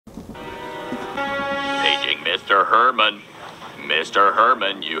Mr. Herman. Mr.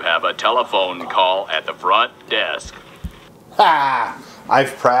 Herman, you have a telephone call at the front desk. Ha!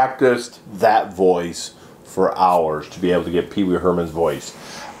 I've practiced that voice for hours to be able to get Pee Wee Herman's voice.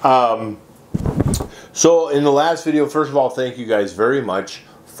 So in the last video, first of all, thank you guys very much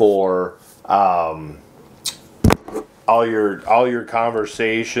for all your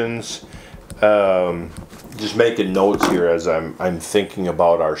conversations. Just making notes here as I'm thinking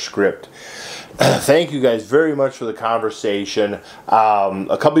about our script. Thank you guys very much for the conversation.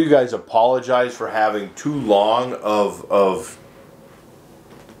 A couple of you guys apologize for having too long of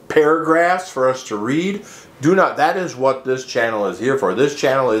paragraphs for us to read. Do not, that is what this channel is here for. This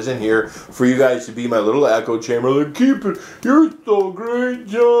channel isn't here for you guys to be my little echo chamber. Like, keep it, you're so great,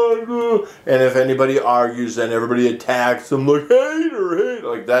 John. And if anybody argues, then everybody attacks them like, hate.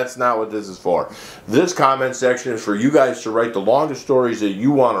 Like, that's not what this is for. This comment section is for you guys to write the longest stories that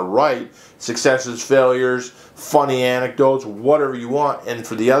you want to write. Successes, failures, funny anecdotes, whatever you want. And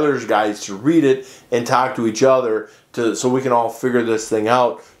for the others guys to read it and talk to each other so we can all figure this thing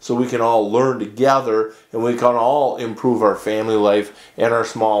out, so we can all learn together, and we can all improve our family life and our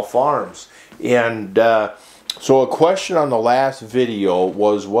small farms. And so a question on the last video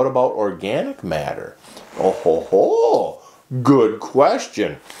was, what about organic matter? Good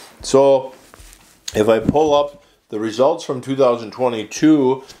question. So if I pull up the results from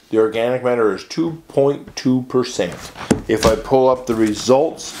 2022, the organic matter is 2.2%. If I pull up the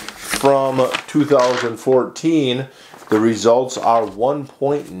results from 2014, the results are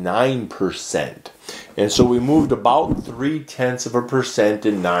 1.9%. And so we moved about 0.3%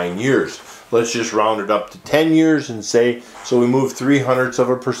 in 9 years. Let's just round it up to 10 years and say, so we moved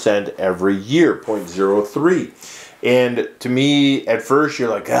 0.03% every year, 0.03. And to me, at first, you're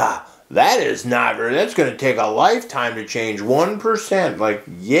like, that is not very, that's going to take a lifetime to change 1%. Like,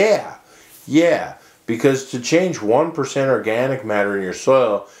 yeah. Because to change 1% organic matter in your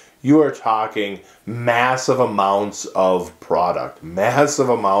soil, you are talking massive amounts of product, massive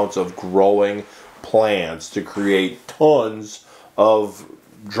amounts of growing plants to create tons of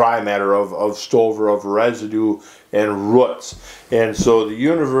dry matter, of stover, of residue, and roots. And so the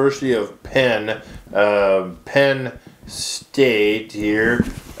University of Penn State here,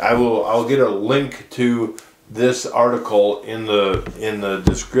 I'll get a link to this article in the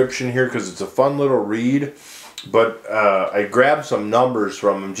description here because it's a fun little read. But I grabbed some numbers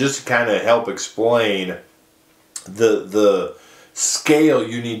from them just to kind of help explain the scale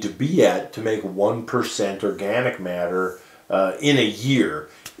you need to be at to make 1% organic matter in a year.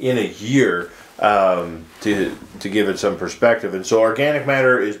 To give it some perspective. And so organic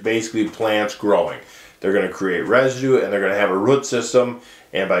matter is basically plants growing. They're going to create residue and they're going to have a root system.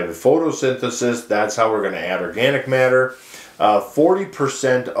 And by the photosynthesis, that's how we're going to add organic matter.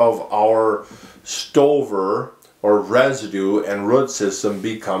 40% of our stover or residue and root system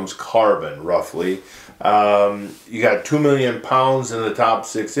becomes carbon, roughly. You got 2 million pounds in the top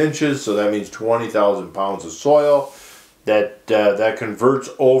 6 inches, so that means 20,000 pounds of soil. That converts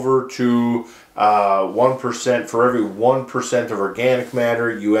over to 1%. For every 1% of organic matter,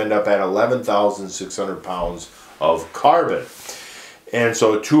 you end up at 11,600 pounds of carbon. And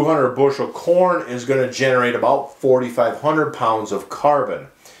so 200 bushel corn is going to generate about 4,500 pounds of carbon.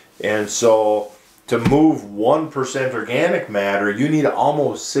 And so to move 1% organic matter, you need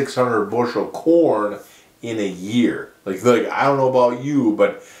almost 600 bushel corn in a year. Like I don't know about you,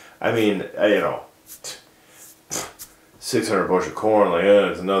 but I mean, 600 bushel corn,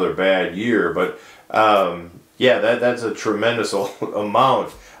 it's another bad year. But yeah, that's a tremendous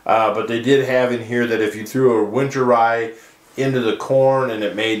amount. But they did have in here that if you threw a winter rye into the corn and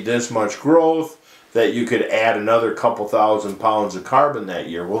it made this much growth, that you could add another couple thousand pounds of carbon that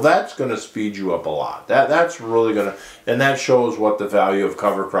year. Well, that's going to speed you up a lot. That's really going to, and that shows what the value of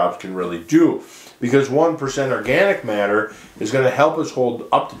cover crops can really do. Because 1% organic matter is going to help us hold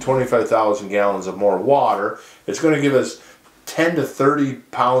up to 25,000 gallons of more water. It's going to give us 10 to 30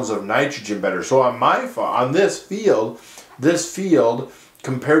 pounds of nitrogen better. So on this field,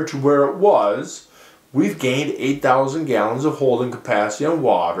 compared to where it was, we've gained 8,000 gallons of holding capacity on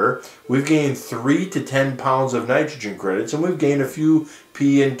water. We've gained 3 to 10 pounds of nitrogen credits, and we've gained a few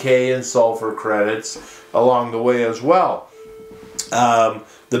P and K and sulfur credits along the way as well.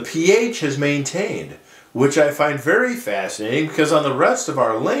 The pH has maintained, which I find very fascinating because on the rest of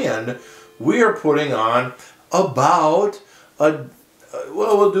our land, we are putting on about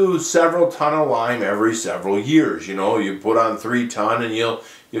we'll do several ton of lime every several years. You put on 3 ton and you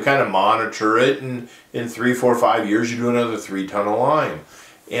kind of monitor it, and in 3, 4, 5 years you do another 3 ton of lime.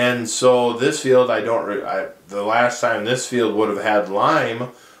 And so this field, the last time this field would have had lime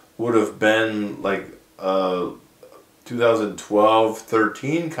would have been like 2012,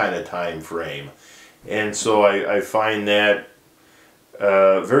 13 kind of time frame. And so I find that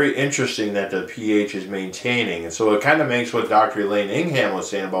very interesting that the pH is maintaining. And so it kind of makes what Dr. Elaine Ingham was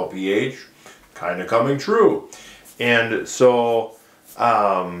saying about pH kind of coming true. And so,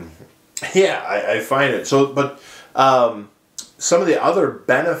 yeah, I find it. So, but some of the other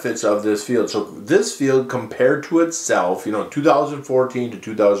benefits of this field. So this field compared to itself, 2014 to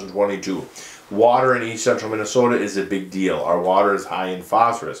 2022, water in east central Minnesota is a big deal. Our water is high in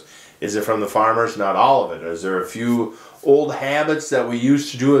phosphorus. Is it from the farmers? Not all of it. Is there a few old habits that we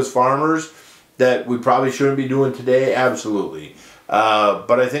used to do as farmers that we probably shouldn't be doing today? Absolutely.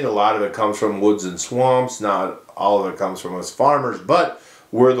 But I think a lot of it comes from woods and swamps. Not all of it comes from us farmers, but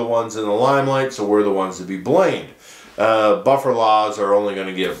we're the ones in the limelight, so we're the ones to be blamed. Buffer laws are only going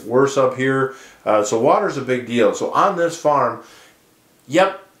to get worse up here. So water's a big deal. So on this farm,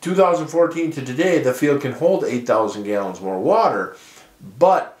 yep, 2014 to today, the field can hold 8,000 gallons more water,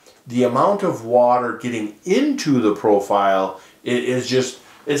 but the amount of water getting into the profile is just,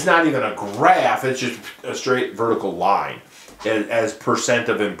 it's not even a graph, it's just a straight vertical line as percent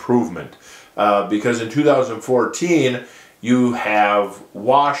of improvement. Because in 2014, you have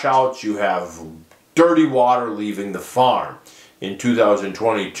washouts, you have dirty water leaving the farm. In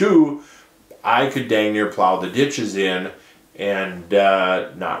 2022, I could dang near plow the ditches in and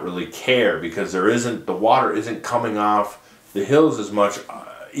not really care, because the water isn't coming off the hills as much.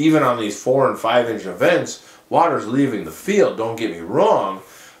 Even on these 4 and 5 inch events, water's leaving the field, don't get me wrong,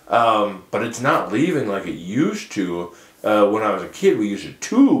 but it's not leaving like it used to. When I was a kid, we used a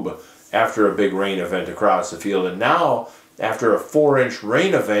tube after a big rain event across the field, and now after a 4-inch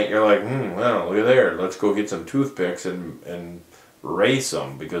rain event, you're like, well, look at there, let's go get some toothpicks and race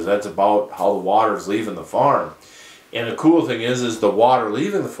them, because that's about how the water's leaving the farm. And the cool thing is the water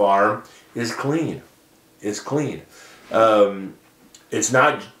leaving the farm is clean. It's clean. It's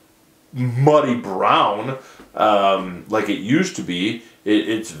not muddy brown like it used to be.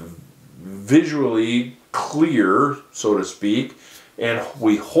 It's visually clear, so to speak, and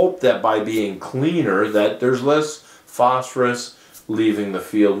we hope that by being cleaner that there's less phosphorus leaving the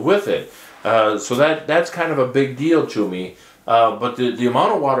field with it. So that's kind of a big deal to me. But the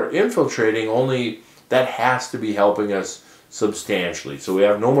amount of water infiltrating, only that has to be helping us substantially. So we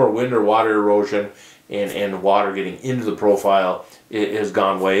have no more wind or water erosion, and water getting into the profile has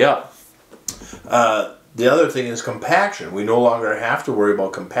gone way up. The other thing is compaction. We no longer have to worry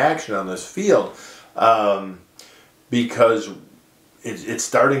about compaction on this field because it's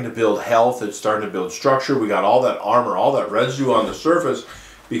starting to build health, it's starting to build structure. We got all that armor, all that residue on the surface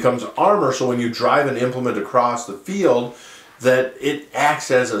becomes armor, so when you drive an implement across the field, that it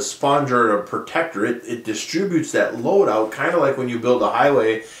acts as a sponge or a protector. It distributes that load out, kind of like when you build a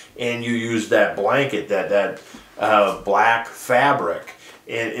highway and you use that blanket, that black fabric,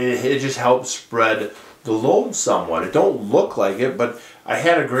 and it just helps spread the load somewhat. It don't look like it, but I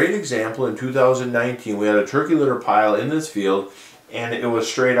had a great example in 2019. We had a turkey litter pile in this field, and it was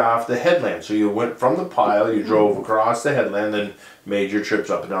straight off the headland. So you went from the pile, you drove across the headland, then made your trips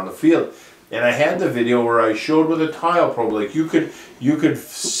up and down the field. And I had the video where I showed with a tile probe, like you could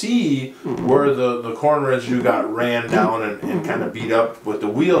see where the corn residue got ran down and kind of beat up with the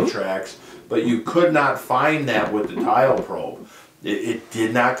wheel tracks, but you could not find that with the tile probe. It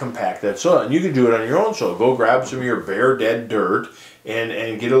did not compact that soil. And you can do it on your own soil. Go grab some of your bare dead dirt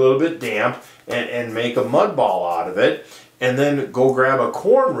and get a little bit damp and make a mud ball out of it. And then go grab a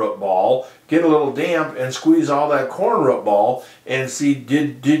corn root ball, get a little damp, and squeeze all that corn root ball and see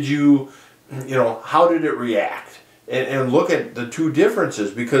did you how did it react? And look at the two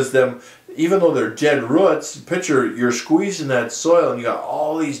differences, because even though they're dead roots, picture you're squeezing that soil and you got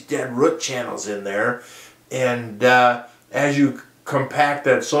all these dead root channels in there, and as you compact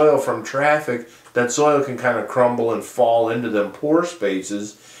that soil from traffic, that soil can kind of crumble and fall into them pore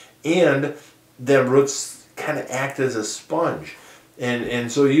spaces, and them roots kind of act as a sponge. And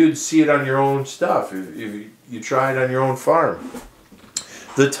so you'd see it on your own stuff if you try it on your own farm.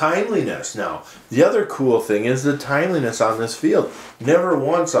 The timeliness now. The other cool thing is the timeliness on this field. Never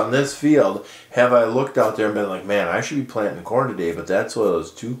once on this field have I looked out there and been like, man, I should be planting corn today, but that soil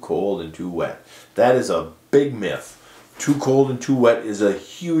is too cold and too wet. That is a big myth. Too cold and too wet is a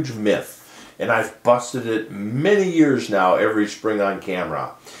huge myth. And I've busted it many years now, every spring on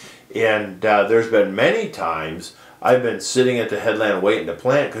camera. And there's been many times I've been sitting at the headland waiting to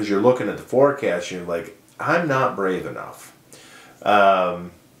plant, because you're looking at the forecast and you're like, I'm not brave enough.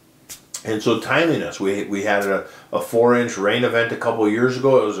 And so timeliness, we had a 4-inch rain event a couple of years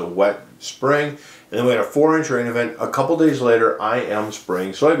ago. It was a wet spring, And then we had a 4-inch rain event. A couple days later, I am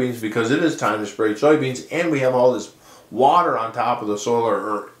spraying soybeans because it is time to spray soybeans, and we have all this water on top of the soil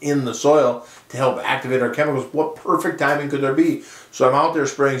or in the soil to help activate our chemicals. What perfect timing could there be? So I'm out there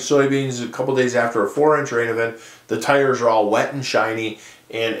spraying soybeans a couple days after a 4-inch rain event. The tires are all wet and shiny,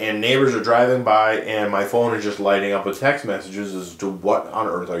 and neighbors are driving by, and my phone is just lighting up with text messages as to what on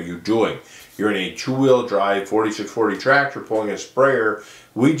earth are you doing? You're in a 2-wheel drive 4640 tractor pulling a sprayer.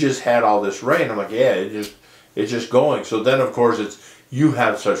 We just had all this rain. I'm like, yeah, it's just going. So then, of course, it's, you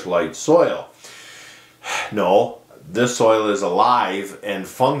have such light soil. No, this soil is alive and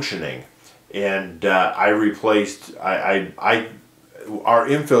functioning. And I replaced, our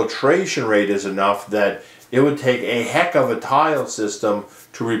infiltration rate is enough that it would take a heck of a tile system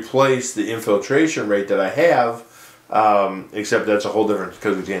to replace the infiltration rate that I have, except that's a whole different,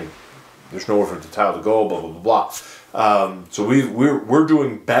 because again, there's nowhere for the tile to go, blah, blah, blah, blah. So we're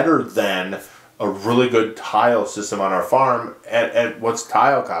doing better than a really good tile system on our farm at what's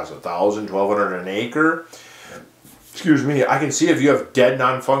tile cost, $1,000, $1,200 an acre. Excuse me, I can see if you have dead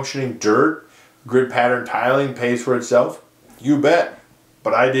non-functioning dirt, grid pattern tiling pays for itself. You bet.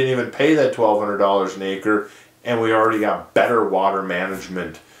 But I didn't even pay that $1,200 an acre, and we already got better water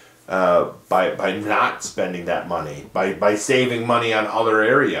management by not spending that money, by saving money on other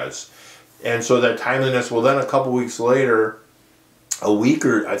areas. And so that timeliness, well then a couple weeks later,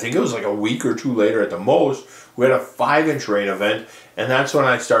 I think it was like a week or two later at the most, we had a 5-inch rain event, and that's when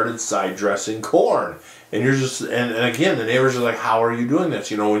I started side dressing corn. And you're just, and again, the neighbors are like, how are you doing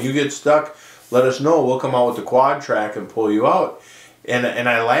this? You know, when you get stuck, let us know. We'll come out with the quad track and pull you out. And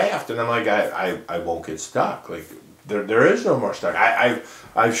I laughed, and I'm like, I won't get stuck. Like, there is no more stuck.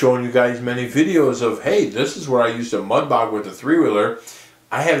 I've shown you guys many videos of, hey, this is where I used to mud bog with a 3-wheeler.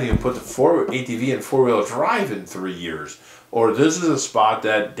 I haven't even put the ATV in 4-wheel drive in 3 years. Or this is a spot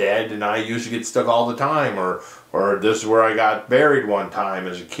that Dad and I used to get stuck all the time. Or this is where I got buried one time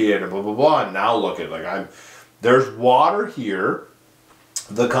as a kid, and blah, blah, blah. And now look at, like, there's water here.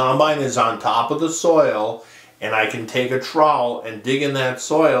 The combine is on top of the soil, and I can take a trowel and dig in that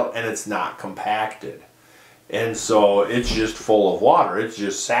soil, and it's not compacted. And so it's just full of water. It's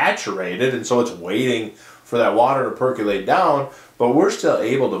just saturated, and so it's waiting for that water to percolate down, but we're still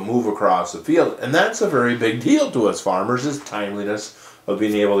able to move across the field. And that's a very big deal to us farmers, is timeliness of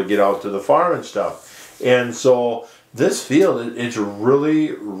being able to get out to the farm and stuff. And so this field, it's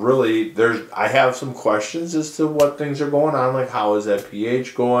really, really, I have some questions as to what things are going on, like how is that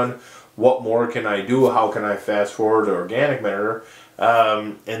pH going? What more can I do? How can I fast forward to organic matter?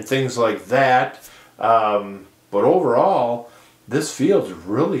 And things like that. But overall, this field's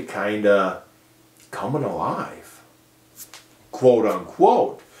really kind of coming alive, quote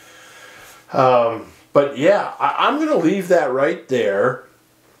unquote. But yeah, I'm going to leave that right there.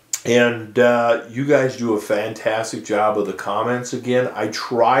 And you guys do a fantastic job of the comments again. I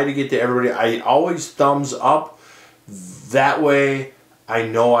try to get to everybody. I always thumbs up. That way I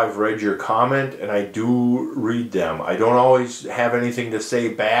know I've read your comment, and I do read them. I don't always have anything to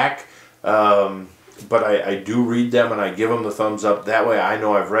say back, but I do read them, and I give them the thumbs up. That way I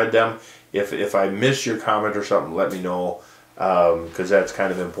know I've read them. If I miss your comment or something, let me know, because that's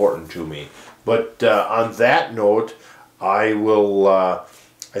kind of important to me. But on that note, I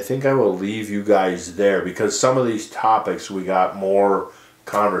think I will leave you guys there, because some of these topics we got more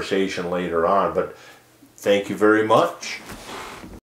conversation later on. But thank you very much.